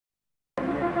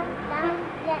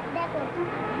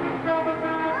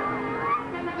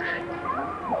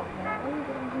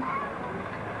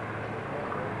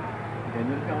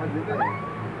Jangan kamu juga.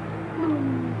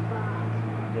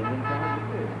 Jangan kamu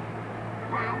juga.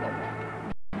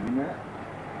 Mana?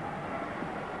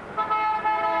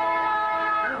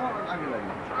 Oh, ambil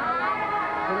lagi.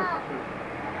 Terus.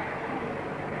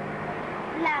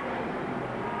 Lagi.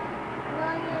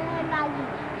 Lagi.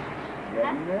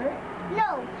 Mana? No,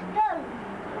 stone.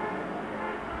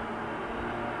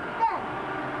 Stone.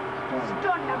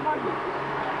 Stone naman.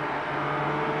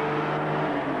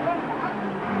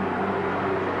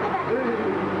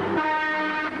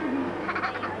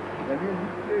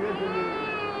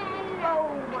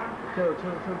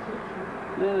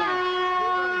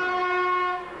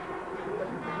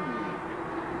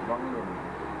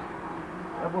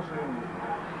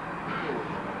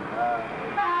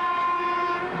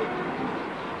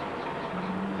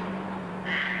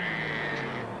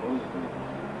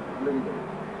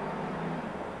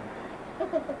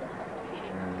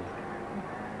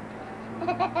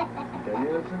 Jadi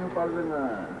sini paling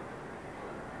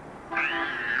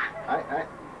ay.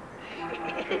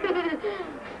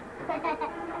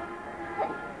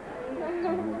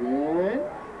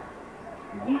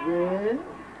 Guggen.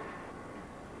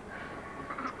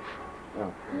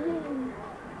 Oh.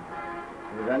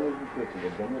 Jangan ikut,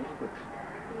 jangan ikut.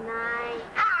 Nine.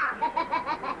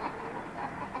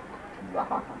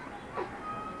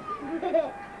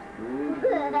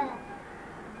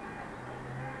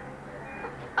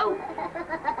 Oh.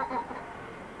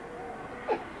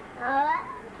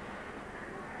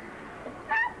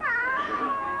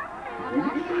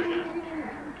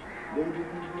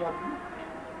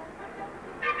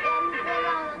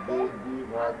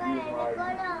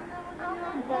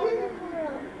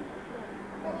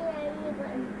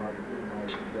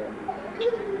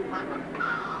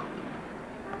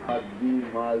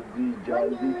 Maldi,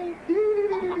 jaldi.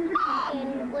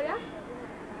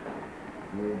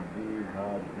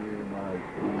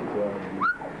 Maldi, jaldi.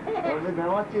 Kamu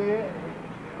gawa cik.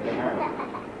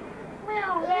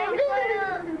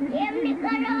 Ini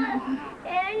karo.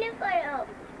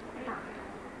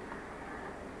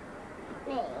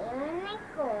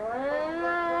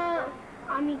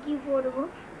 আমি কি করব?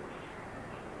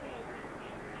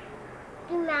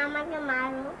 তুমি আমাকে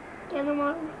মারো। কেন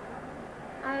মারো?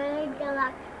 আমি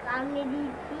কামড়ে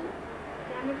দিয়েছি।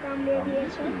 কেন কামড়ে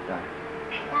দিয়েছো?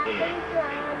 তারপরে তো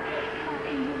আমাকে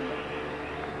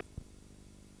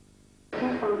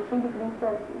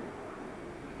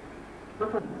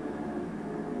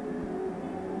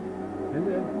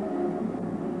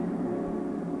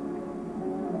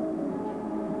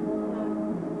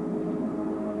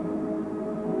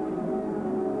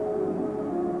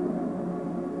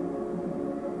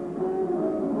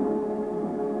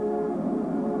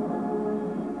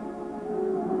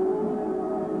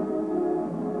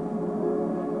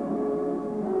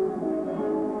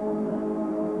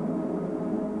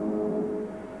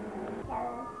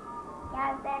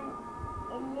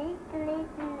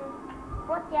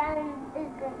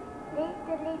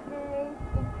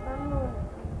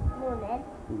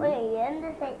och jag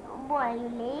gömde sig var ju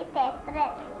lite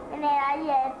efter men när jag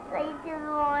göt sig till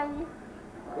var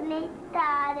lite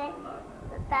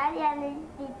så tar jag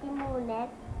lite till munnen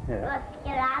och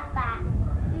skrattar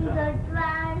så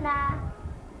tvarna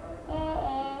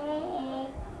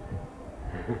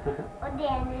och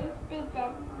den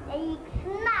spisen det gick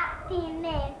snabbt in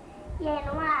ner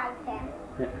genom halsen.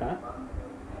 Ja.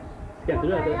 Ska inte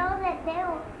du äta? Jag hörde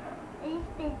på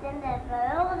spisen där för jag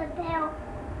hörde på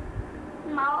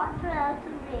matröst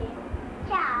blir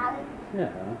kall. Ja.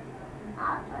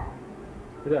 Matröst.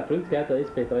 Det är därför du inte ska äta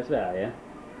isbitar i Sverige.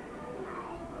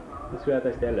 Du ska äta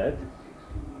istället.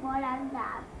 Bara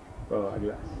glass. Bara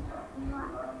glass.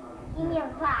 Ingen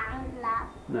varm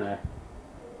glass. Nej.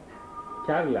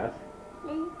 Kallglass.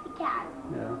 Lite kall.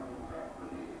 Ja.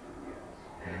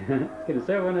 Ska du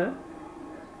sova nu?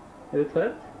 Är du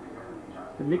trött?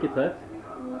 Är du mycket trött?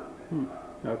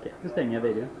 Okej, då stänger jag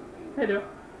videon. Hej då.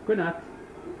 Godnatt.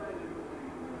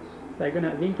 Säg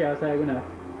godnatt. Vinka och säg godnatt.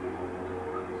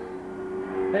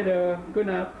 Hej då.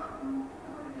 Godnatt.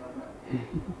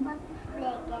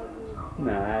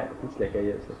 Nej, inte släcka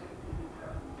ljuset.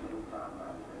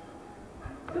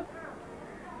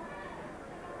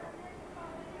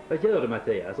 Vad gör du,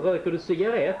 Mattias? Röker du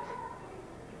cigarett?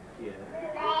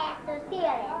 Nej, då ser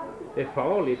jag. Det är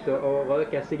farligt att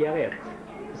röka cigarett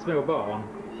för små barn.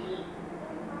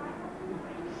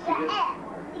 Jag äter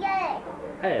cigarett.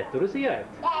 Äter du cigarett?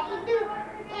 Jag äter upp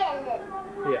elden.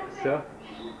 Ja, så.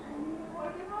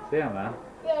 Ser man?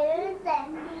 Det är ju inte.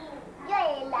 Jag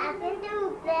gillar inte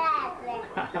upp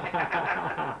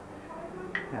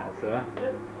Alltså.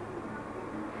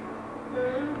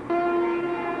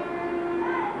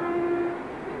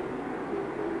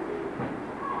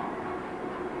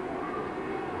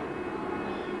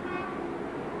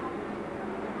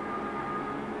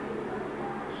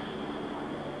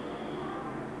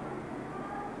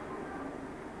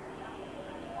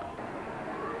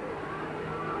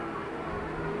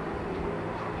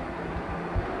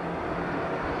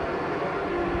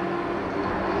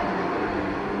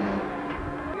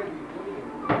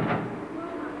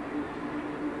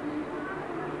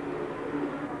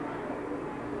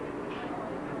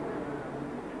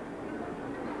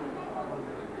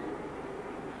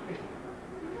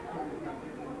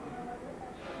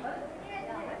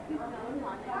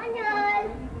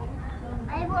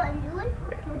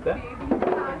 Inte?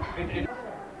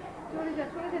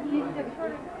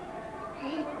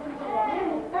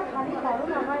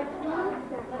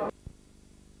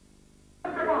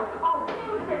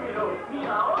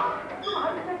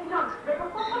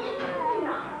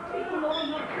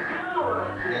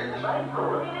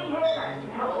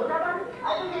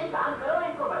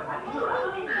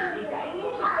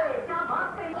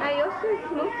 Nej, jag ser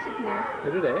smutsigt nu.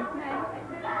 Är du det?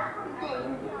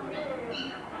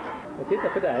 Jag tittar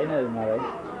på dig nu, Marie.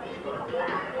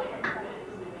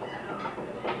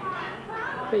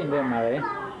 Fin den, Marie.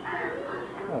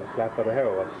 Ja, klappar du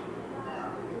håret.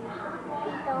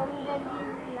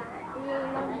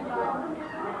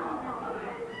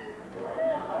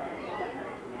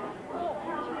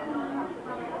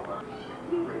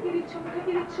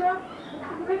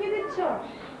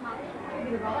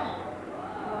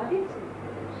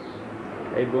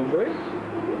 Hey, Boomboy.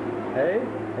 Hey,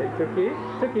 hey, Tuki.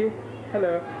 Tuki,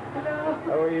 hello. Hello.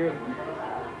 How are you?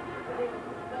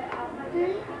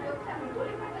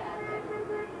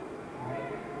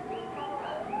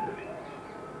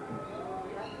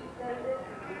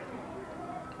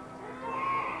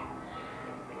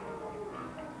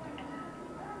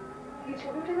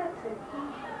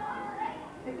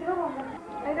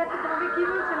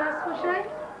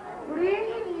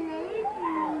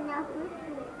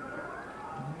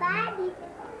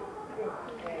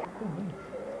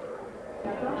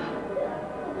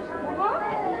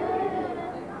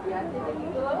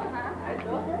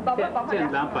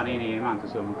 Tänd lampan in i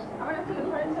mantelrummet.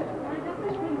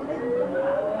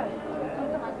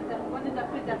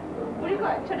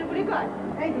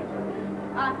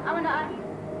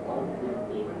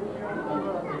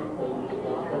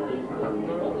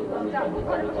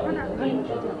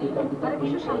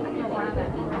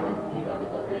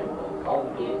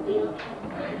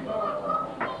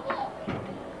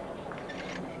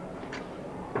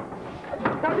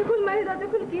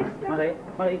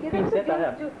 Marie, kan du sitta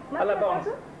här?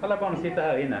 Alla barn sitter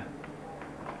här inne.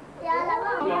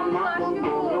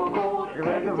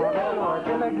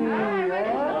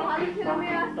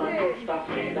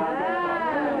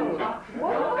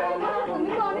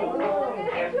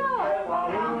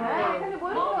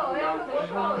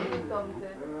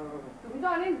 তুমি তো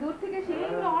অনেক দূর থেকে সেই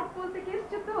not বলতে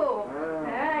এসেছো তো।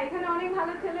 হ্যাঁ, এখানে অনেক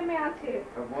ভালো ছেলে মেয়ে আছে,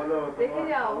 দেখে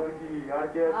যাও।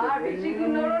 আর বেশি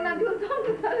নড়ো না,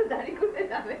 তাহলে দাড়ি করতে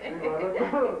যাবে।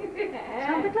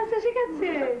 সামনে ক্লাসে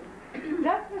শিখাচ্ছে।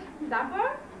 তারপর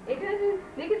এটা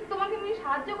দেখি তোমাকে আমি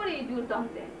সাহায্য করি এই জুল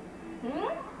টানতে।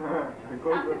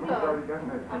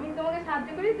 আমি তোমাকে সাহায্য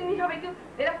করি, তুমি সবাইকে,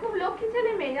 এরা খুব লক্ষ্মী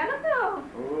ছেলে মেয়ে, জানো তো?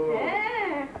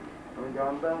 হ্যাঁ, আমি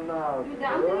জানতাম না। তুমি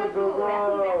জানতে না তো,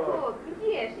 এখন দেখো তুমি কি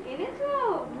এনেছো।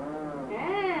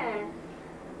 হ্যাঁ,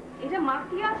 এটা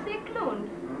মাতিয়াস এক্লুন্ড।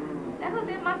 দেখো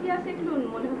তো, মাতিয়াস এক্লুন্ড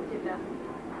মনে হচ্ছে এটা।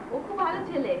 ও খুব ভালো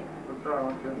ছেলে।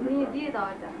 নিয়ে দিয়ে দাও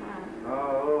এটা। হ্যাঁ,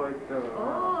 ও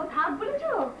থাক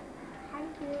বলেছো।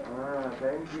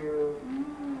 Thank you.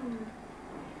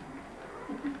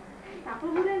 তারপর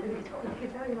বলে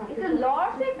এটা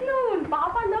লর্ড এক্লুন্ড,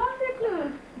 বাবা লর্ড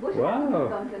এক্লুন্ড। বসে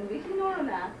বেশি নড়ো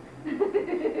না।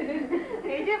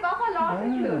 Är det bara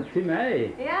Lars? Till mig?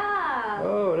 Ja.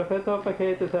 Åh, då får jag ta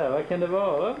paketet här. Vad kan det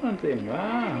vara för någonting? Va?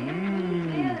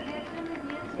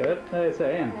 Ska jag öppna det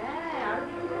sen?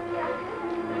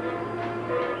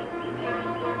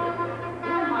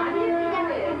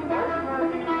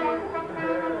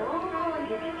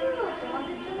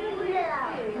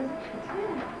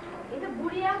 Itu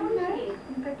buria Munshi.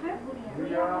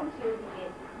 Buria Munshi.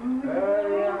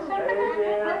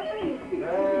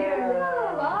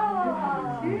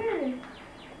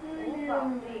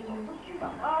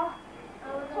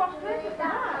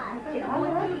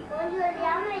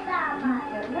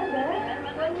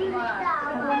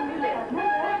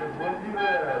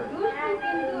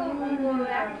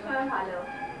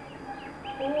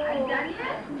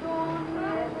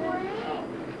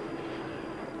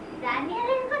 Daniel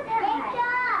কোথায়?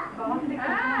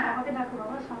 বাবাকে ডাকো,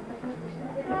 বাবা শান্ত করে বসে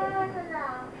আছে।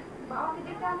 বাবাকে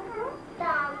ডেকে আনো তো।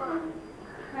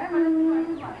 হ্যাঁ, মানে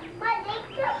মা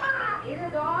দেখছো মা? এটা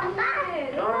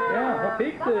Daniel. Ja, vad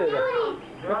fick du?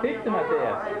 Vad fick du,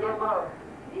 Mattias?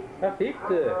 Vad fick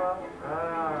du?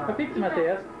 Vad fick du,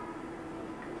 Mattias?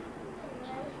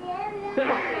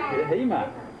 Hima.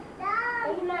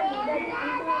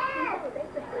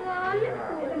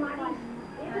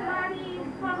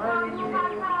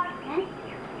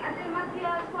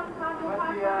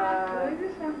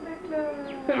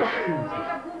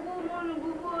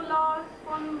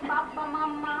 Von Papa,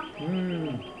 Mama.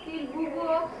 Till Gugu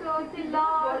också, till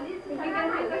Lars. Vi kan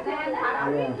hitta sen.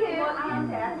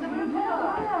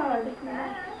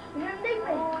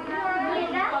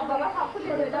 Baba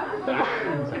সাপুলে দিলাম।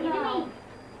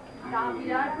 তা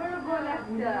বিরাট বড় গোল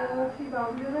একটা।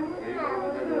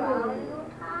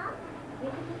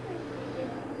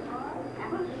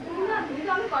 এখন তুমি না তুমি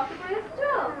তো অনেক কষ্ট করে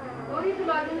এসছো। ওই তো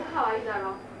লজেন খাওয়াই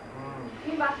দাঁড়াও।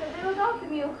 তুমি বাচ্চাদেরও দাও,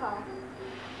 তুমিও খাও।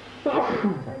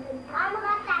 আমার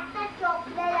একটা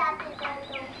চকলেট আছে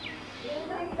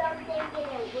তো এই সব থেকে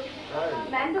নেব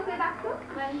ম্যান্ডোকে ডাকতো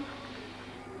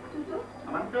টুটু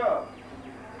Manto.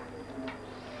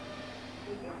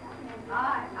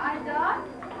 আয় ডট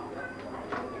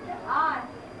আয়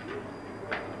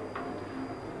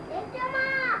দেখো মা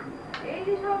এই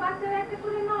যে সব বাচ্চারা একটা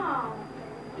করে নাও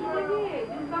কি দেখে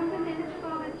জুস বামটা এনেছে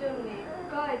তোমাদের জন্য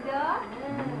কয় ডট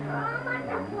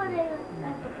আমারটা পড়ে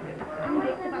আমি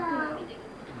দেখতে পাচ্ছি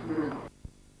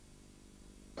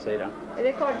Säg då.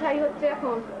 রেকর্ড হাই হচ্ছে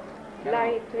এখন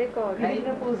light record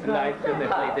Light,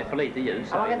 det är för lite ljus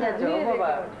här inne.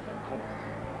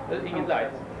 Inget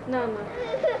light. না না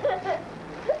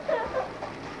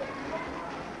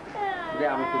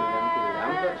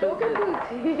আমি তো তোকে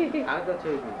তুলছি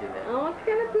ছবি তুলছি আমাকে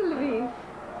কেন তুলবি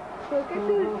তোকে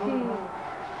তুলছি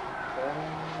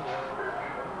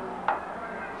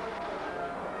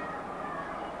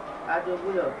আজ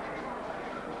বুঝো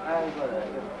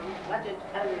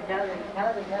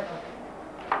খেলা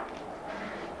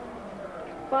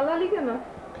পালালি কেন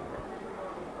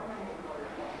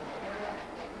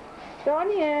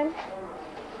Daniel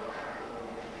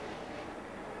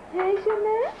Hej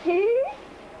Shana Hej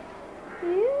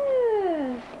Yeah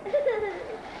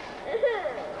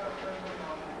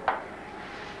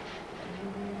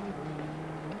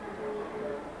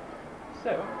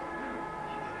Så.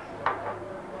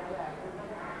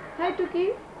 Hi Tuki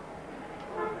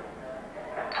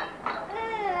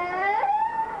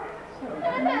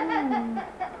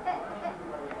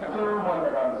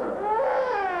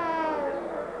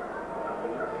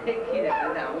কি রে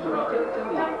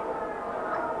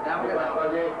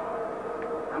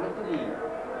আমি তুলি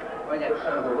ওই দেখ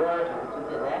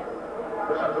তুলতে দেখ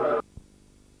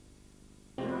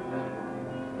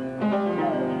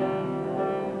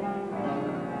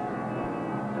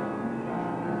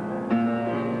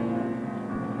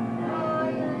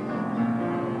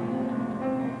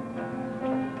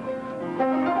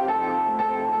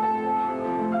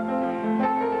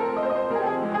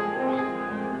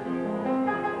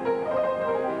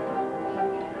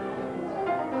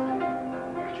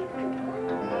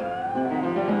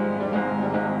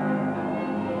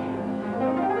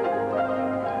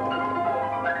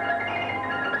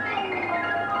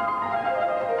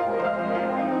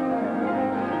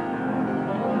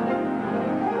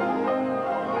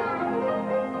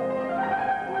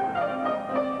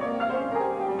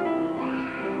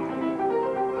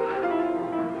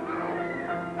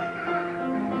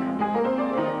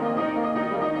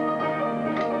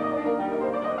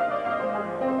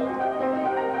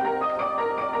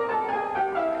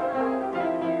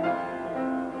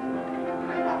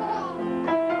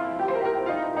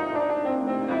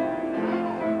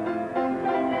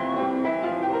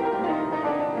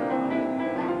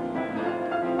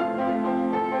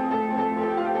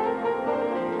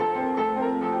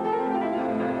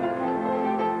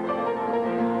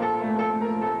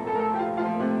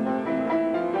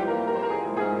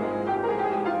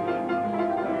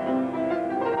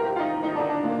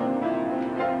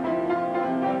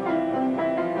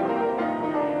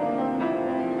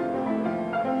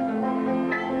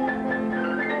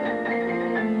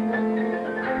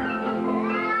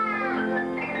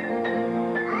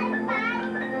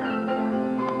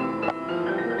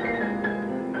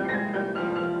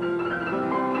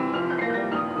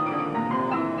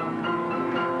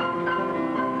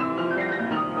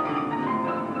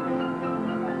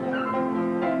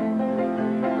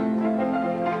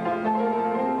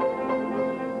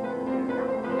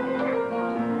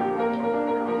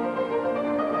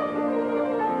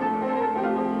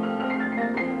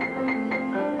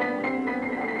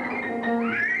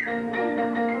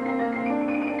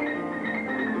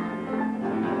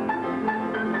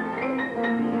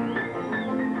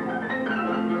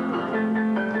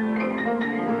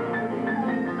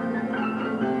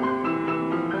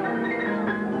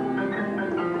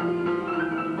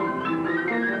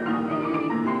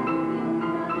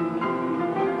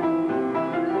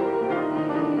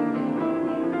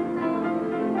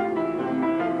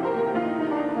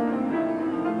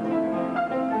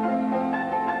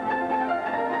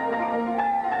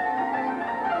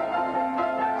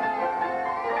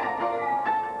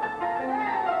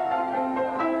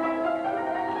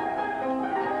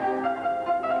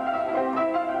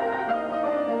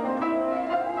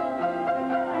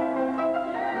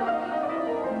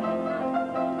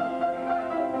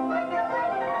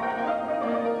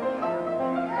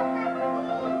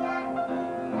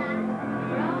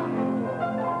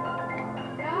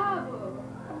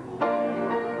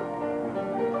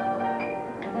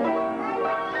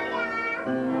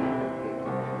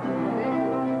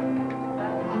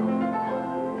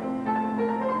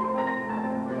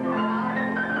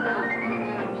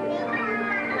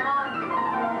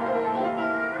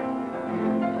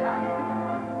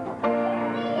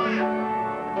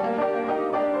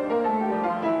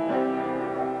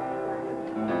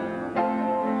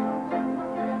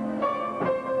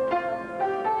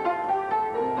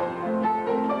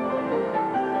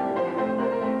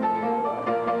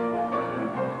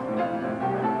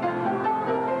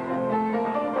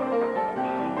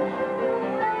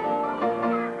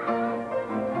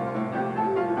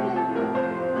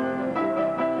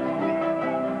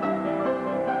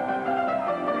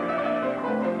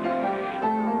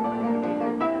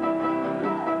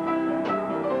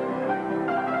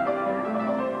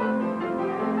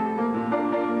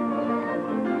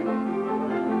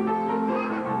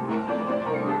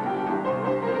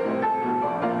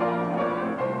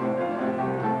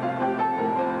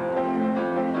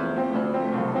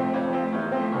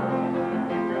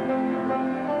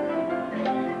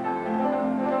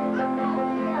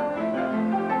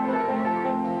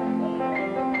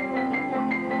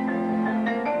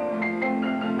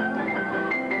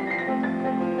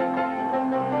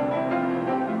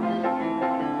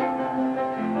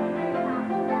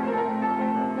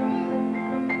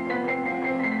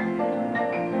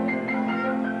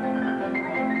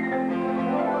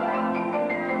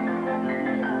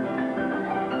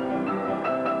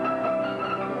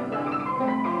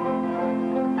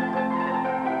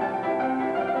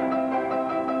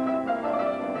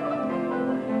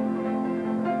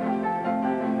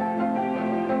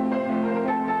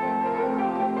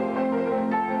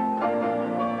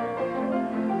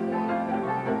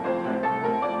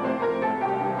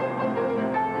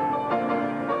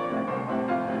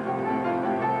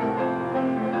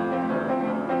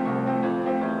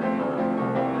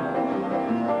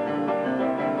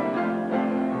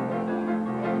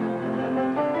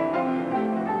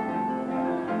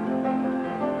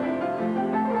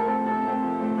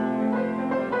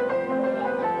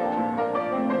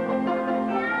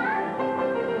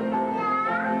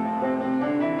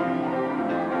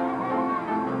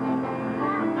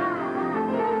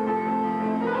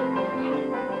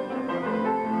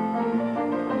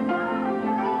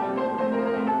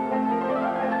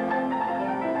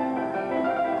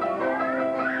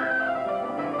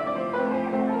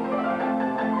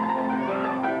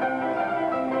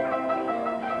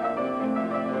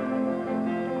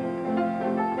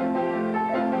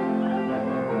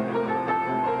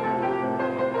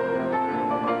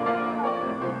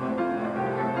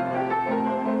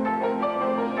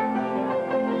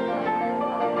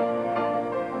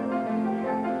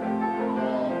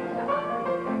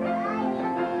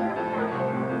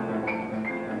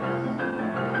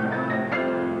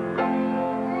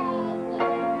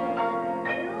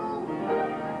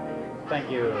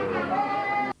Thank you.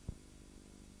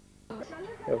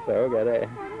 Jag frågar dig.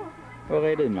 Var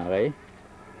är du, Marie?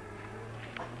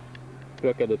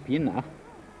 Plockar du pinnar?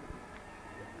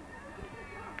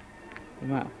 I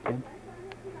marken.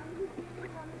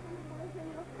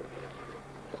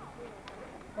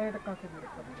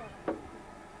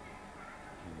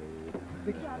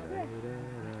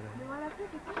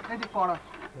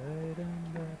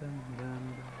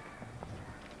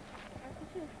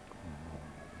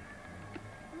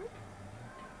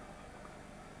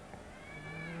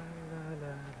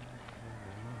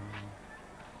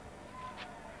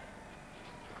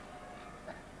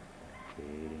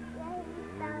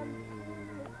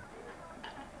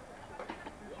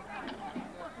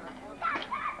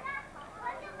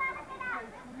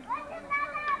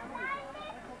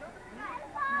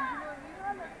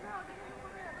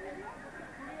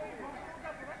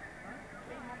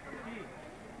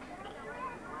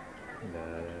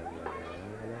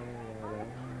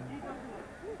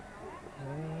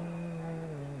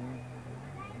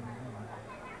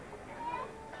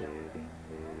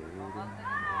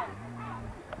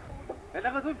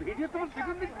 Video তোমার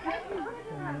second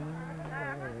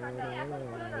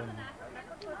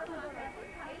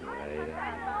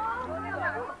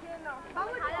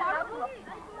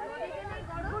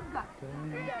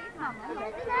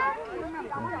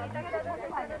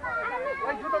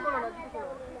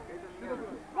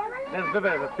That's the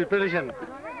preparation.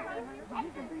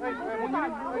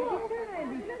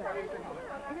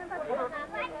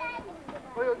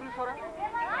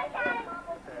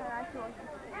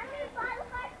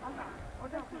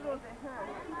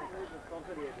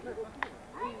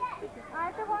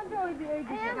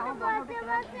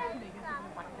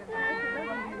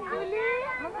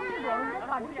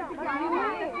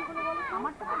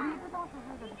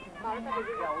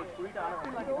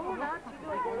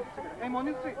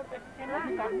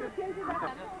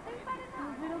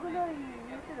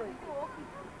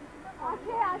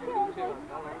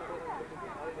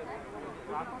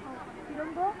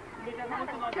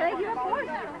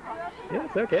 Yeah,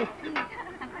 it's okay.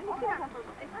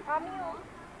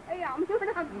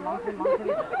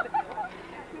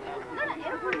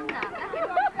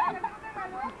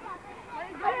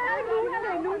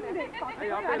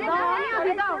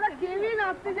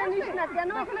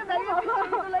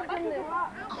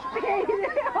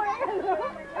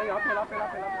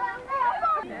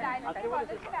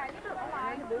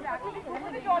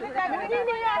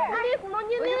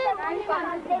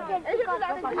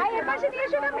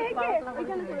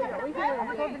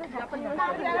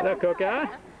 Hello, Coca.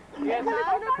 Yes.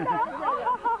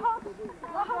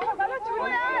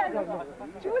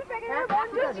 চুল পেকে গেল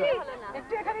বন্ধুজি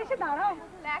একটু এখানে এসে দাঁড়াও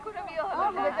এখনো বিয়ে হলো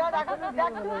না যাও দেখো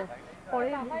দেখো পরে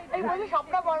এই বলি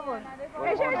স্বপ্ন বর্মন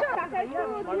এসে এসো কাকা একটু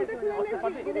চুলটা খুলে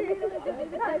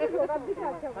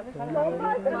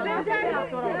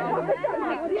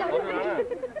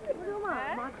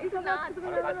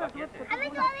আমি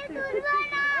চলে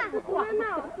তুলবো না তুলে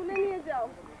নাও তুলে নিয়ে যাও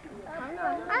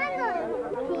এই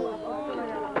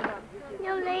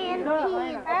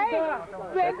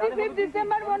 25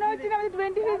 ডিসেম্বর মনে হচ্ছে না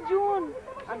 25 জুন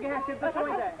আগে হ্যাঁ সেটা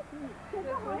সময়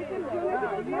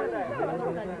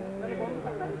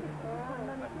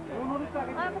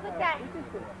যায়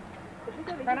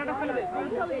কানাডা ফেলে দে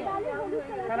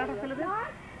কানাডা ফেলে দে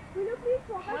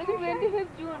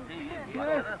 25 জুন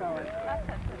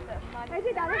এই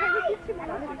যে দাদা হেভি কিচ্ছু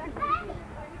মনে হচ্ছে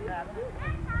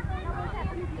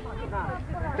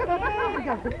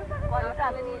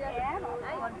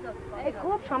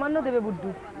খুব সামান্য দেবে বুদ্ধু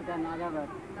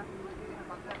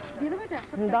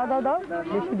দাও দাও দাও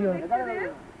বেশি দিও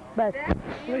ব্যাস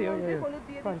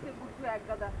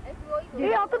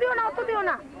অত দিও না অত দিও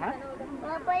না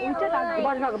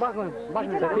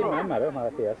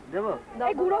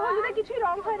এই গুঁড়ো হলুদে কিছুই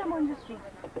রং হয় না মঞ্জুশ্রী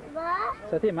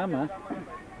Sati, mamma.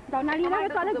 দাও নাড়িয়ে দাও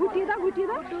তাহলে ঘুটিয়ে দাও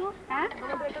হ্যাঁ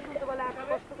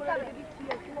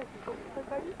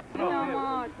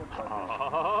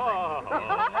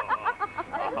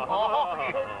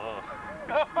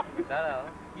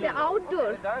outdoor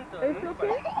it's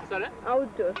okay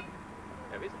outdoor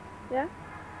yeah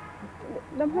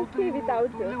de har skrivit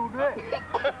outdoor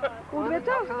Ulle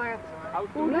då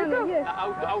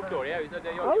Outdoor, ja. Det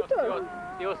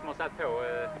är jag som har satt på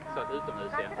så att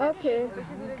utomhus, ja. okej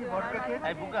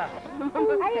Hey, Buga.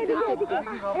 Hey, det är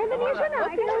så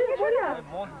nära.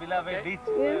 Most beloved beach,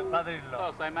 father-in-law.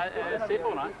 Först är med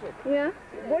siffrorna. Ja.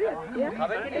 Börja. Ja.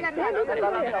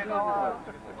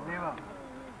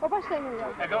 Hoppas det nu.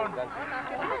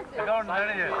 Account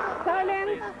manager.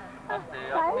 Silence.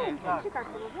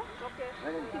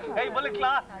 এই বলে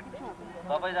class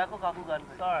সবাই দেখো কাকু গান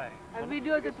sorry আর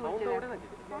ভিডিওতে তুলছে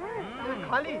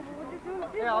খালি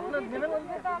এ আপনার নেবেন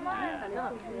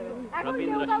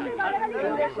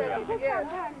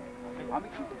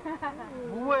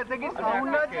বুয়া এতে কি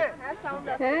সাউন্ড আছে হ্যাঁ সাউন্ড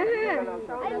আছে হ্যাঁ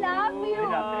আই লাভ ইউ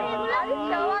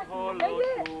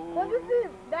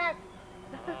দেখ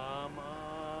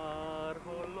আমার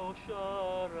হলো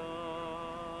সারা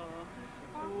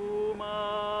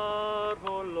তোমার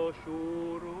হলো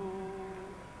শুরু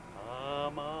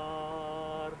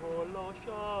আমার হলো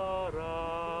সারা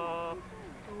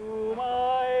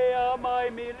তোমায় আমায়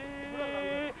মিলে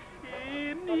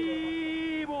এমনি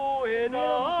বয়ে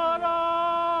নারা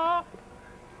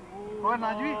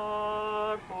নাজবি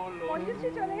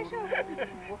চলে এসো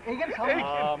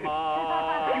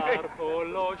আমার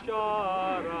হলো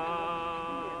সারা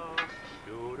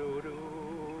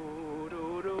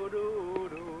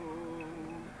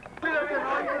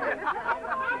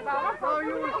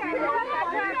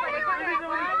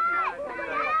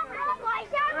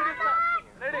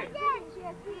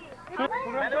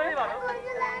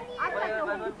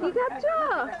কি খাচ্ছ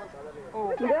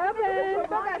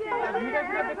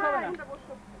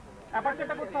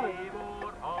অ্যাপারচারটা করতে হবে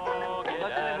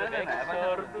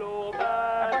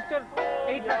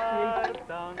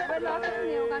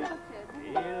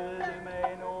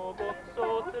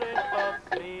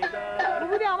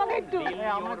আমাকে একটু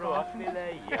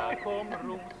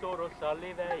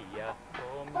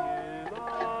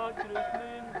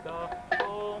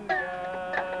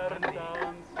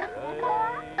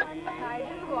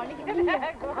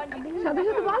সাধু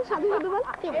সাধু বল সাধু সাধু বল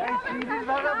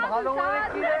ভালো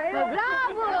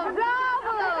ব্রাভো ব্রাভো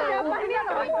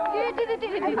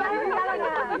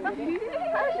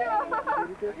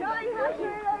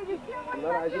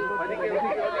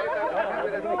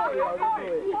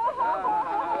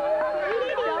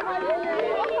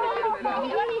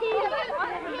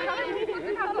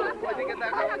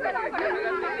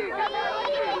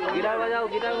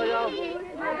गिटार बजाओ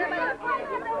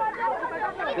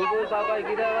शुभ पापा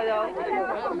गिटार बजाओ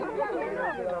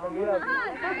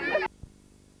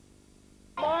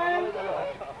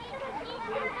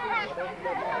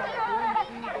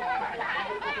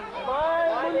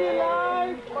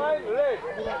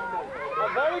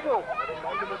very good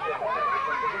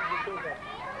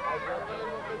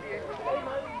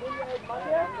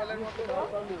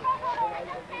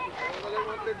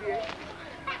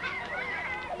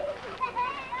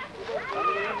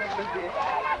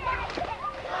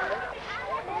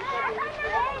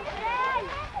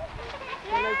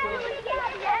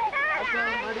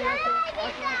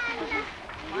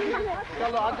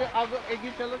चलो आगे आगे एक ही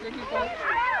चलो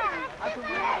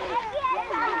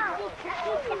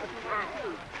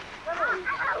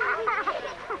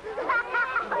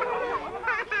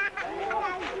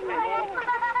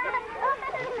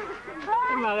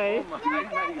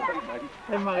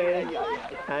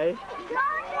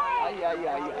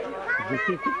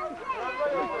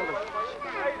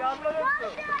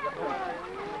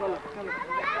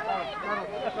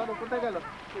কোথায় গেল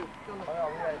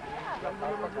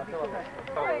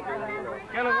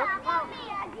কেন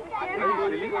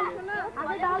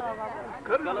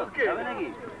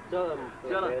চলো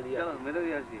মেরে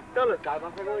দিয়ে আসি চলো চার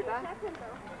পাঁচটা ওইটা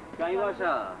চাই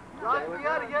বাসা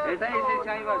এটাই সেই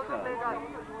চাই বাসা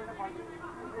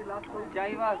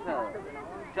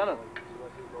চলো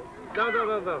যাও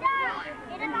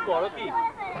করো কি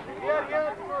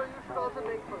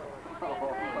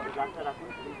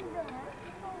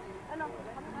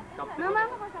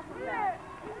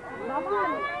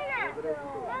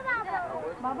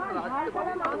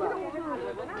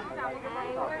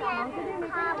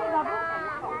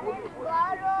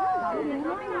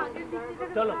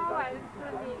চলো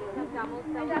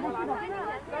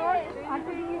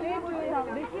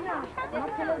দেখি না আমার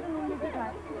ছেলে তো নুন দিতে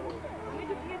খায়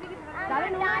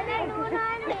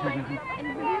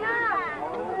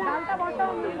ডালটা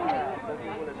বসাও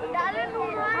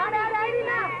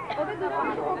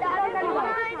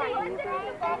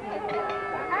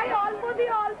অল্প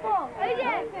দিয়ে অল্প এই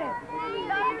যে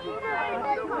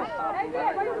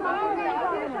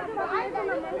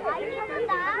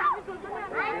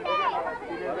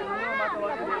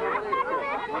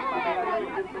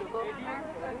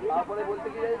তারপরে বলতে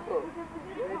কি যাই তো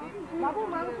বাবু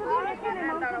মাংস দিয়ে রেখে নে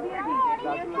মাংস দিয়ে দিই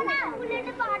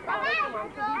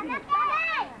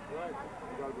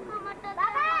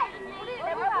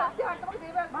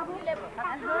বাবু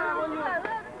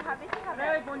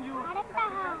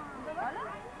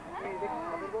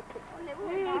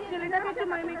ছেলেটাকে একটু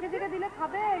মেখে দিলে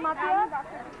খাবে মাথা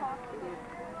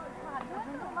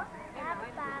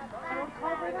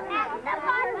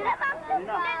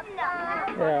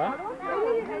Ja.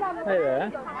 Hej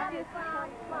där.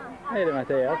 Hej där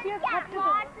Mattias.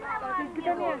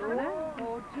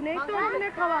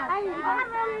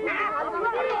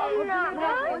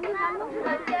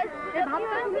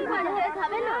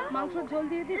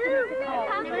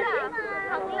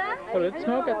 Har du inte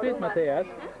smakat fritt Mattias?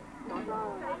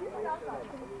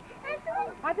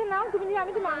 আচ্ছা নাও তুমি নিয়ে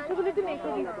আমি তো মাংসগুলো একটু মেখে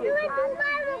দিচ্ছি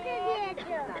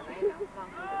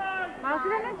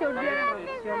মাংসটা না চর্বি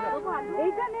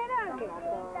এইটা নে না আগে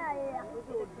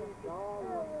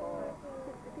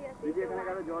দিদি এখানে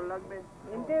কারো জল লাগবে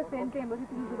এমতে সেন্টে বসে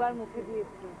তুমি দুবার মুখে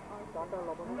দিয়েছো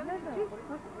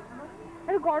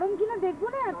আরে গরম কিনা দেখবো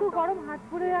না এত গরম হাত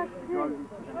পুড়ে যাচ্ছে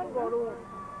গরম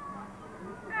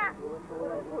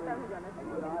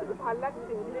ভাল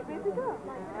লাগছে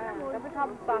তারপরে সব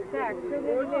বাচ্চা একসাথে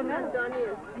দিলে না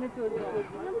আমি চলছি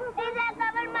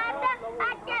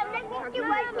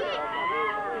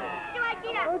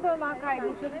ওই তোর মা খাই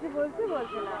দুশো কিছু বলছে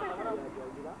না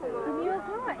তুমিও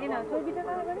খাও এ না চর্বিটা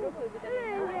না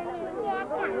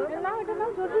না ওটা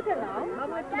নাও চর্বিটা নাও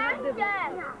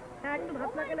হ্যাঁ একটু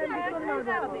ভাত না খেলে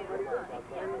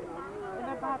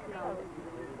ভাত নাও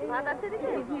ভাত আছে দেখি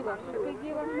এগিয়ে বসো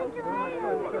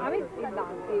আমি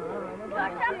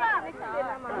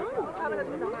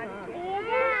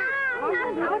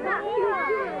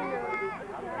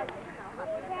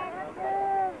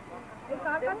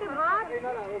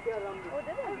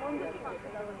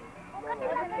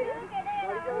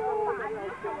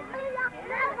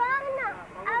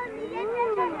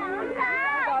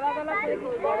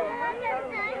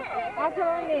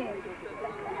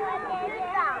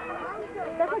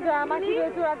দেখো জয়া মাসি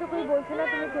রয়েছে ওরা তো কই বলছে না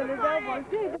তুমি চলে যাও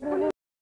বলছে বলে